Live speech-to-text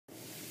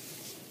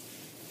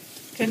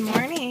Good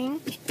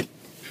morning.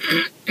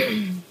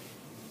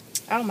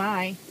 Oh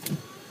my.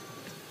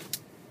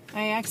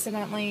 I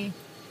accidentally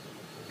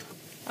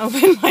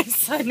opened my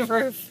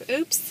sunroof.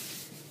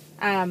 Oops.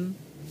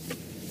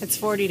 It's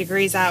 40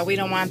 degrees out. We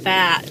don't want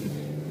that.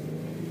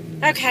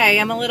 Okay,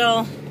 I'm a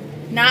little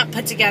not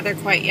put together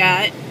quite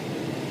yet.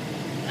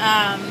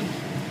 Let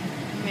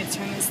me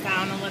turn this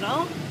down a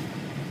little.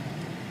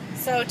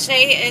 So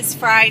today is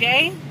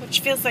Friday,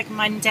 which feels like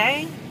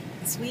Monday.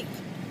 This week,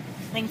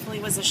 thankfully,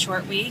 was a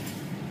short week.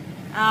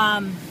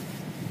 I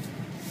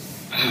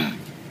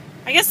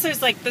guess there's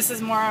this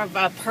is more of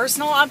a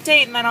personal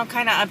update, and then I'll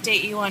kind of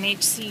update you on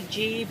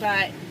HCG,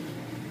 but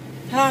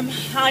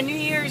on New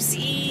Year's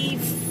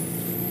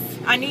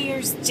Eve, on New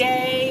Year's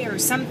Day, or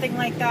something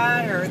like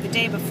that, or the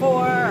day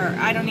before, or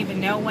I don't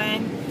even know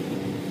when,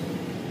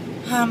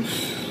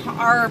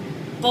 our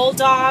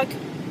bulldog,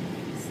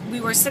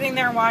 we were sitting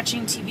there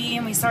watching TV,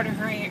 and we started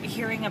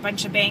hearing a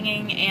bunch of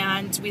banging,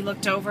 and we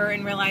looked over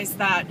and realized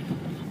that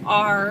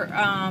our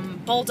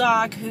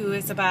bulldog, who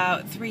is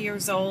about 3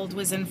 years old,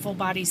 was in full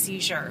body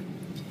seizure.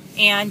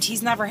 And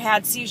he's never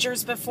had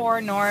seizures before,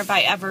 nor have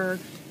I ever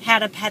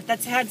had a pet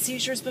that's had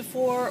seizures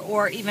before,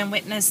 or even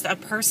witnessed a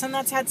person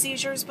that's had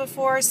seizures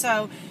before.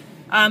 So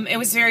it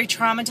was very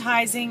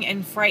traumatizing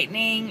and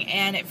frightening,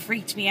 and it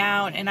freaked me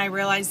out, and I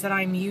realized that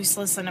I'm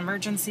useless in an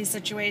emergency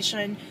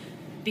situation,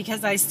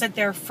 because I stood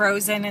there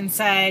frozen and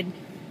said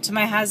to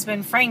my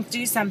husband, "Frank,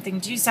 do something,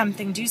 do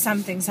something, do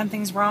something,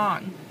 something's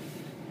wrong."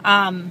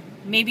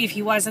 Maybe if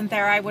he wasn't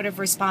there, I would have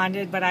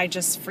responded, but I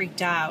just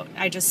freaked out.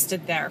 I just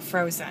stood there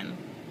frozen.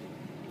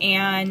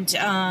 And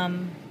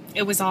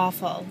it was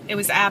awful. It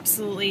was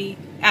absolutely,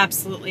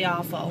 absolutely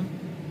awful.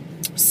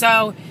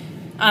 So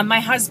my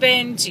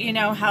husband,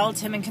 held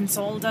him and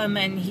consoled him,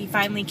 and he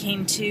finally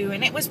came to,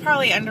 and it was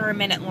probably under a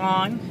minute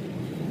long.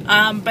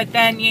 But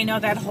then,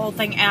 that whole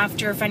thing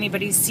after, if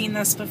anybody's seen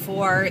this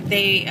before,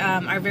 they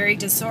are very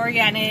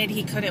disoriented.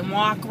 He couldn't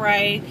walk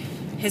right.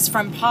 His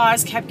front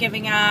paws kept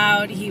giving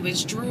out. He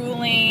was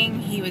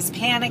drooling. He was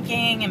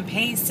panicking and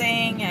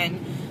pacing. And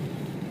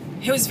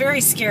it was very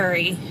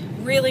scary.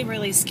 Really,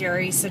 really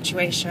scary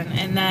situation.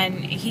 And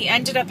then he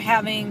ended up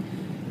having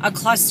a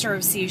cluster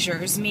of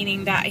seizures,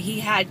 meaning that he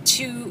had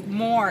two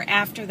more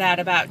after that,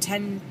 about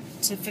 10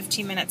 to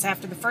 15 minutes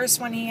after the first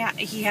one. He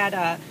had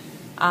a,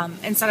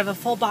 instead of a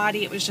full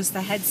body, it was just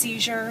a head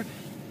seizure.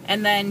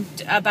 And then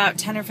about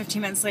 10 or 15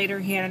 minutes later,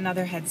 he had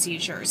another head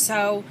seizure.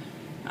 So,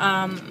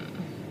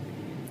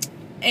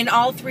 in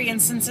all three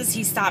instances,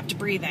 he stopped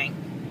breathing.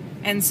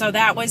 And so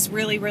that was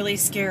really, really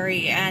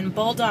scary. And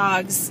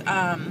bulldogs,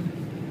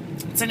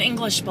 it's an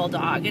English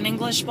bulldog. And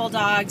English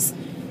bulldogs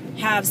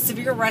have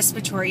severe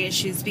respiratory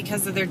issues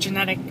because of their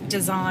genetic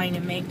design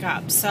and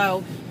makeup.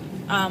 So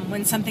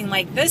when something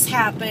like this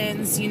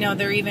happens,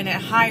 they're even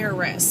at higher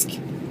risk.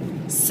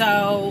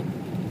 So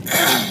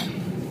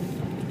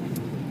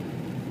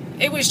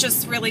it was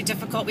just really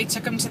difficult. We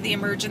took him to the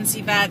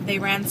emergency vet. They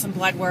ran some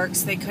blood work.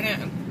 They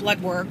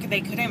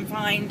couldn't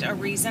find a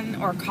reason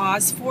or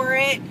cause for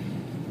it.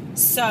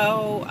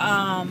 So,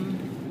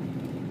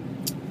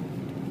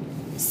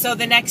 so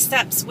the next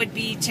steps would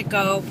be to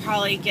go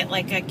probably get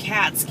a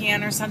CAT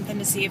scan or something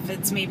to see if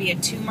it's maybe a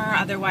tumor.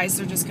 Otherwise,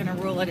 they're just going to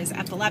rule it as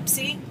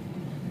epilepsy.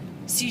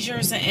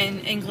 Seizures in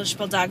English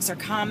bulldogs are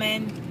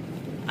common.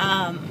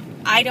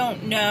 I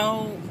don't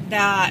know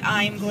that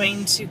I'm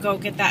going to go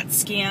get that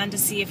scan to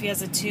see if he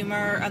has a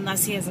tumor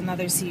unless he has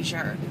another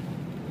seizure.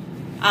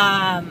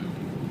 I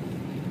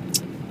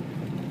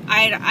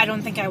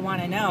don't think I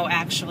want to know,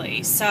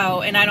 actually.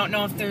 So, and I don't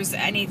know if there's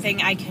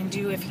anything I can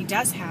do if he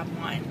does have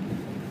one.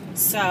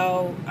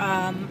 So,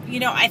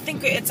 I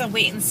think it's a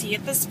wait and see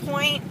at this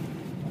point.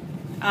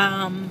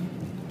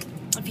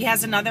 If he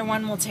has another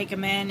one, we'll take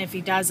him in. If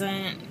he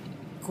doesn't,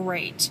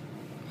 great.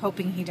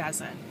 Hoping he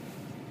doesn't.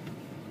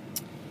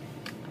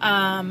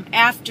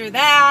 After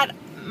that,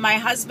 my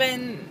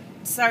husband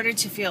started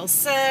to feel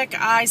sick.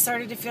 I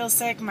started to feel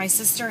sick. My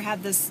sister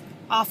had this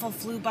awful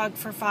flu bug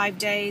for 5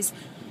 days.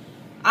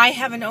 I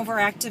have an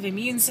overactive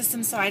immune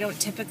system, so I don't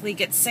typically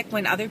get sick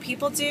when other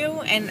people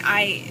do. And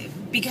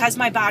because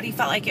my body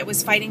felt like it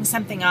was fighting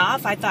something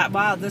off, I thought,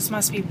 wow, this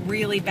must be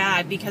really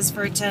bad, because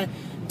for it to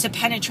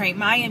penetrate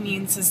my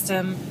immune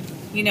system,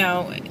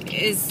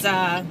 is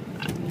a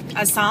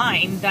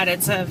sign that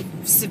it's a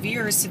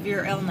severe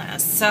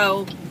illness.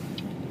 So,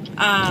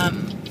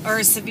 or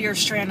a severe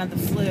strand of the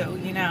flu,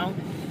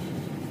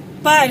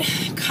 But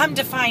come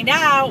to find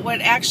out,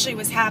 what actually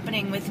was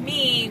happening with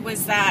me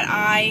was that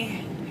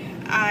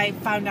I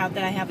found out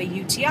that I have a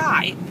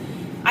UTI.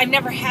 I've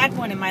never had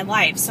one in my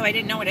life, so I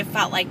didn't know what it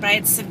felt like, but I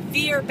had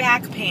severe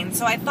back pain.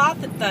 So I thought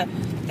that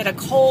a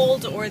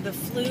cold or the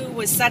flu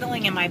was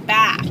settling in my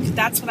back.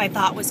 That's what I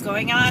thought was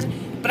going on,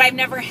 but I've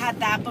never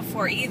had that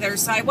before either,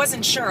 so I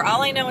wasn't sure.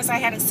 All I know is I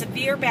had a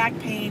severe back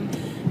pain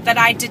that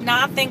I did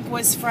not think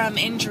was from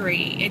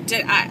injury.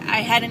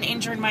 I hadn't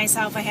injured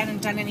myself. I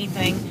hadn't done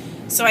anything,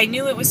 so I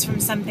knew it was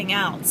from something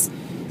else.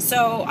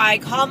 So I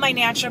called my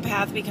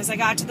naturopath because I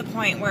got to the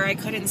point where I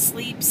couldn't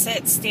sleep,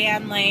 sit,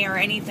 stand, lay, or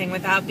anything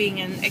without being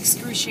in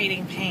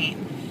excruciating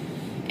pain.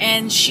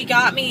 And she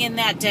got me in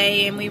that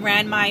day, and we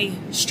ran my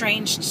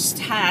strange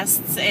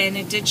tests, and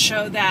it did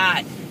show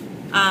that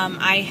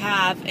I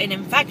have an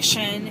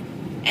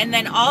infection, and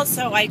then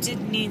also I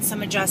did need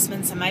some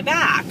adjustments in my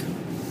back.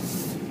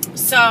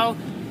 So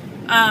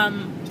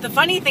the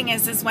funny thing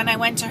is when I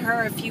went to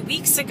her a few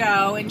weeks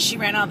ago and she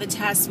ran all the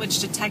tests which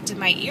detected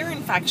my ear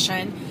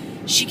infection,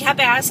 she kept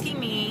asking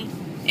me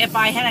if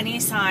I had any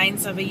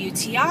signs of a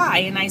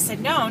UTI, and I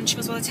said no, and she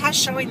goes, well, the test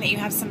showing that you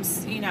have some,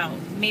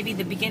 maybe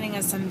the beginning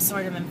of some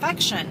sort of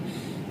infection.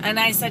 And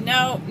I said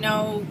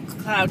no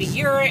cloudy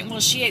urine. Well,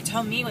 she had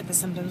told me what the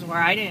symptoms were.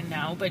 I didn't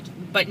know,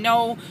 but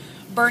no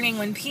burning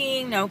when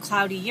peeing, no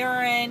cloudy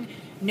urine,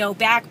 no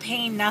back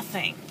pain,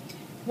 nothing.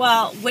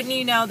 Well, wouldn't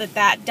you know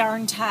that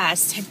darn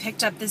test had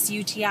picked up this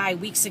UTI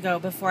weeks ago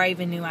before I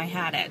even knew I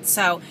had it.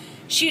 So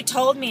she had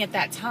told me at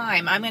that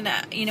time, I'm going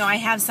to, I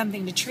have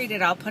something to treat it.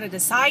 I'll put it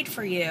aside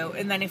for you.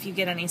 And then if you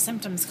get any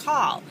symptoms,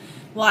 call.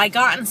 Well, I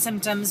gotten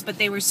symptoms, but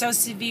they were so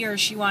severe,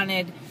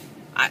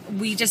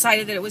 we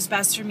decided that it was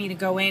best for me to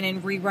go in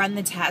and rerun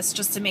the test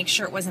just to make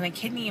sure it wasn't a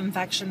kidney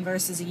infection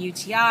versus a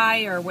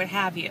UTI or what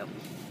have you.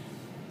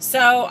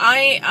 So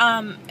I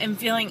am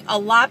feeling a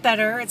lot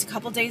better. It's a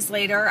couple days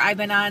later. I've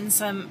been on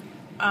some,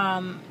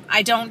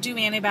 I don't do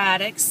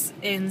antibiotics,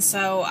 and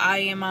so I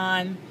am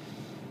on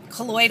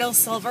colloidal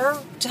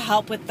silver to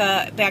help with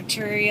the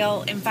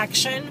bacterial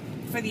infection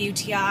for the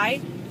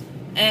UTI.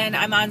 And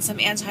I'm on some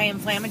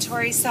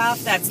anti-inflammatory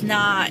stuff that's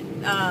not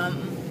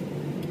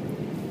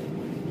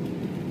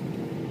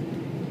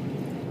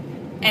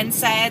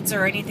NSAIDs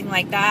or anything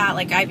like that,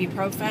 like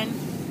ibuprofen.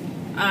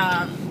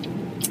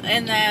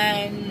 And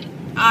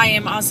then I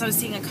am also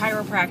seeing a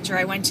chiropractor.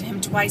 I went to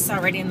him twice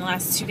already in the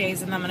last 2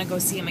 days, and I'm going to go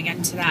see him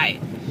again today.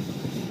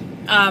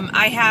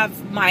 I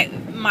have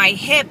my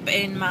hip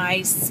and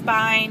my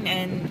spine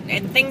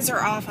and things are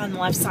off on the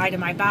left side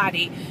of my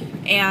body.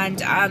 And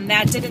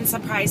that didn't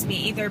surprise me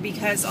either,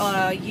 because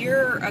a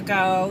year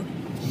ago,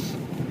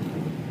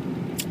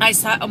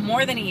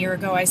 more than a year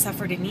ago, I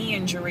suffered a knee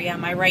injury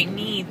on my right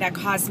knee that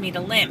caused me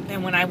to limp.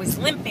 And when I was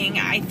limping,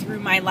 I threw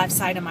my left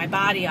side of my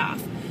body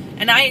off.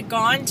 And I had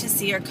gone to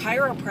see a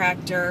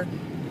chiropractor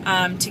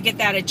to get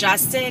that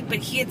adjusted, but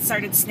he had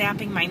started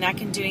snapping my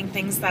neck and doing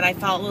things that I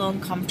felt a little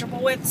uncomfortable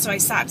with, so I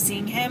stopped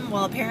seeing him.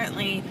 Well,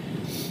 apparently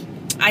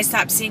I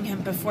stopped seeing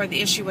him before the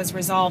issue was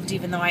resolved,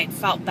 even though I had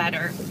felt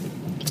better,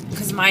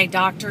 because my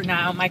doctor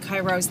now, my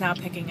chiro is now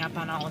picking up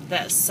on all of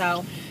this.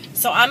 So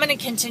I'm going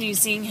to continue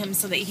seeing him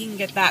so that he can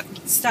get that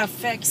stuff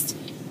fixed.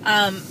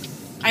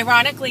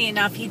 Ironically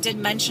enough, he did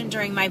mention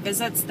during my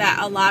visits that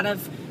a lot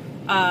of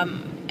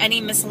any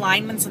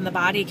misalignments in the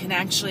body can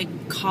actually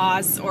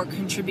cause or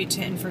contribute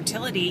to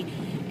infertility.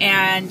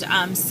 And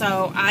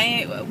so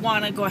I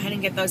want to go ahead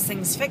and get those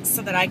things fixed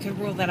so that I could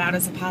rule that out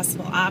as a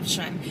possible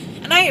option.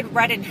 And I had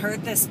read and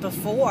heard this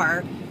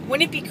before.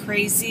 Wouldn't it be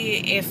crazy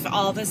if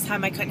all this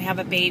time I couldn't have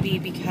a baby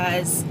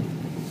because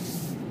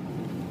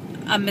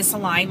of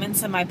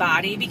misalignments in my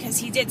body? Because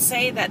he did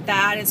say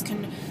that is,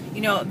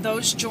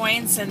 those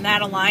joints and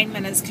that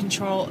alignment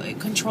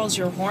controls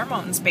your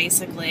hormones,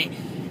 basically.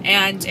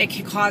 And it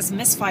can cause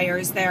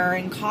misfires there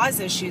and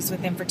cause issues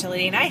with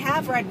infertility. And I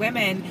have read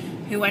women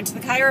who went to the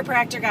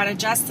chiropractor, got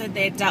adjusted,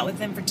 they had dealt with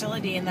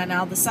infertility, and then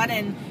all of a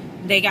sudden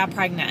they got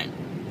pregnant.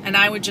 And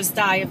I would just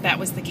die if that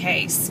was the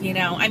case,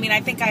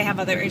 I think I have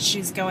other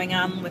issues going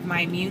on with my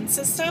immune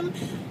system,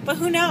 but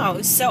who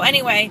knows? So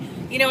anyway,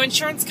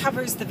 insurance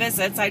covers the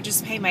visits. I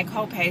just pay my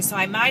copay, so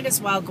I might as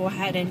well go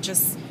ahead and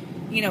just,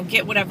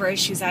 get whatever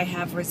issues I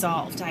have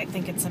resolved. I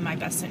think it's in my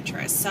best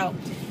interest. So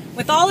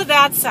with all of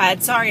that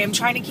said, sorry, I'm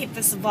trying to keep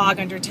this vlog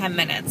under 10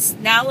 minutes.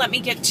 Now let me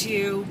get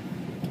to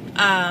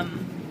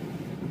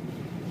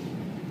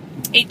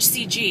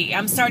HCG.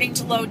 I'm starting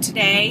to load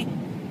today,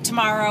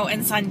 tomorrow,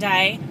 and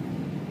Sunday.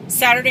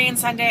 Saturday and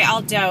Sunday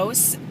I'll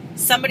dose.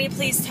 Somebody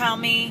please tell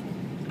me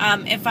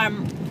if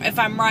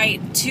I'm right.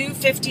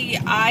 250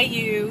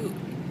 IU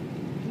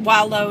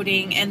while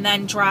loading, and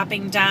then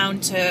dropping down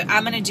to,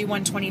 I'm going to do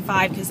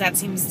 125 because that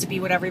seems to be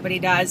what everybody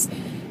does,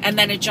 and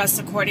then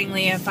adjust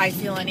accordingly if I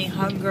feel any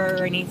hunger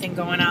or anything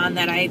going on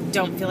that I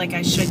don't feel like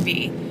I should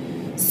be.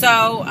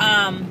 So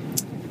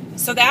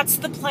so that's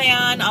the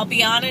plan. I'll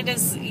be on it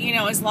as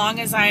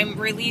long as I'm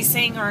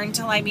releasing or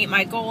until I meet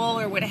my goal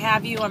or what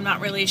have you. I'm not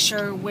really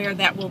sure where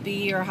that will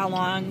be or how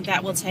long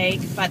that will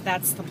take, but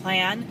that's the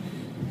plan.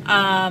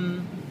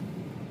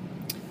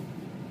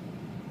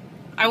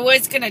 I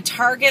was going to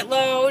target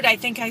load. I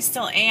think I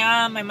still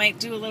am. I might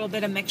do a little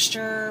bit of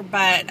mixture,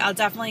 but I'll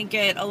definitely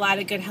get a lot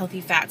of good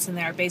healthy fats in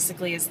there,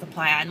 basically, is the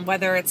plan.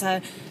 Whether it's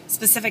a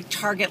specific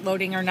target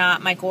loading or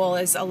not, my goal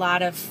is a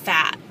lot of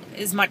fat,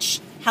 as much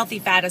healthy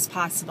fat as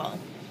possible.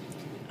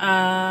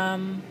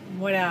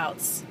 What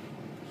else?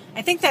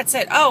 I think that's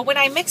it. Oh, when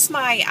I mix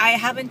I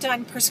haven't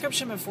done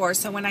prescription before,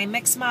 so when I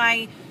mix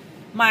my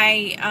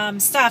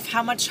stuff,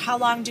 how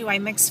long do I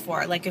mix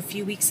for? Like a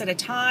few weeks at a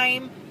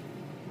time?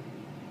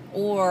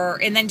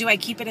 And then do I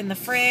keep it in the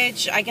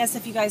fridge? I guess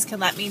if you guys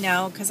can let me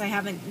know, because I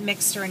haven't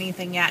mixed or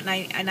anything yet,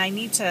 and I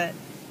need to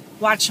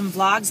watch some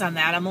vlogs on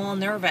that. I'm a little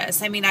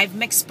nervous. I mean, I've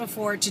mixed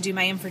before to do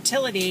my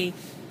infertility.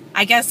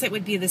 I guess it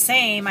would be the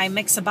same. I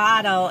mix a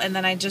bottle and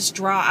then I just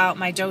draw out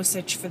my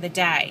dosage for the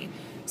day.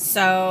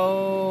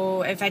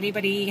 So if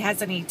anybody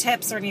has any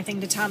tips or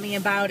anything to tell me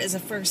about as a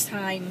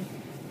first-time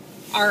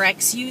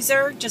RX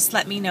user, just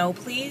let me know,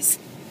 please.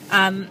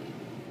 And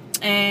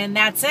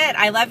that's it.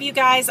 I love you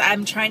guys.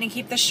 I'm trying to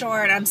keep this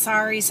short. I'm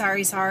sorry.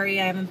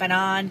 I haven't been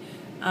on.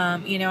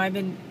 You know,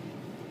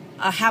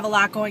 I have a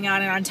lot going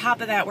on, and on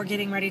top of that, we're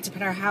getting ready to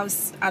put our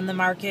house on the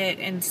market,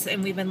 and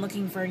we've been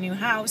looking for a new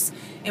house,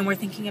 and we're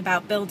thinking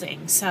about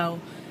building. So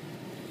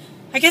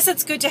I guess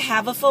it's good to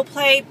have a full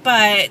plate,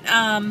 but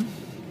I'm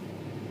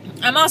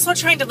also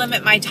trying to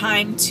limit my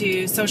time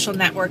to social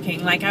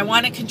networking. Like, I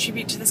want to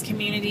contribute to this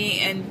community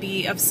and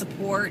be of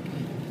support,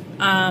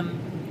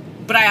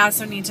 but I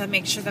also need to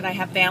make sure that I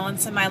have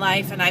balance in my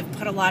life, and I've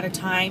put a lot of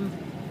time.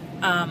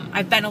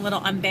 I've been a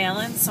little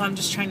unbalanced, so I'm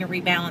just trying to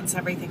rebalance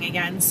everything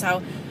again.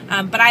 So,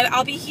 but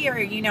I'll be here,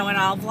 you know, and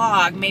I'll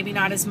vlog, maybe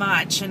not as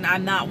much, and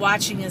I'm not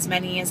watching as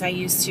many as I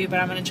used to, but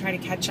I'm going to try to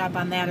catch up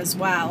on that as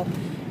well.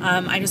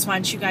 I just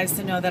want you guys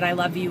to know that I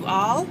love you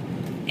all,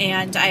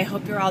 and I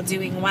hope you're all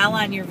doing well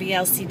on your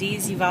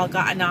VLCDs. You've all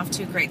gotten off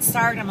to a great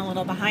start. I'm a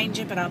little behind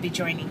you, but I'll be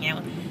joining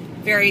you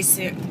very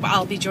soon.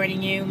 I'll be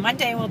joining you.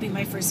 Monday will be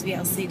my first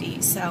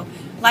VLCD. So,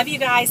 love you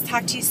guys.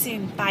 Talk to you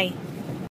soon. Bye.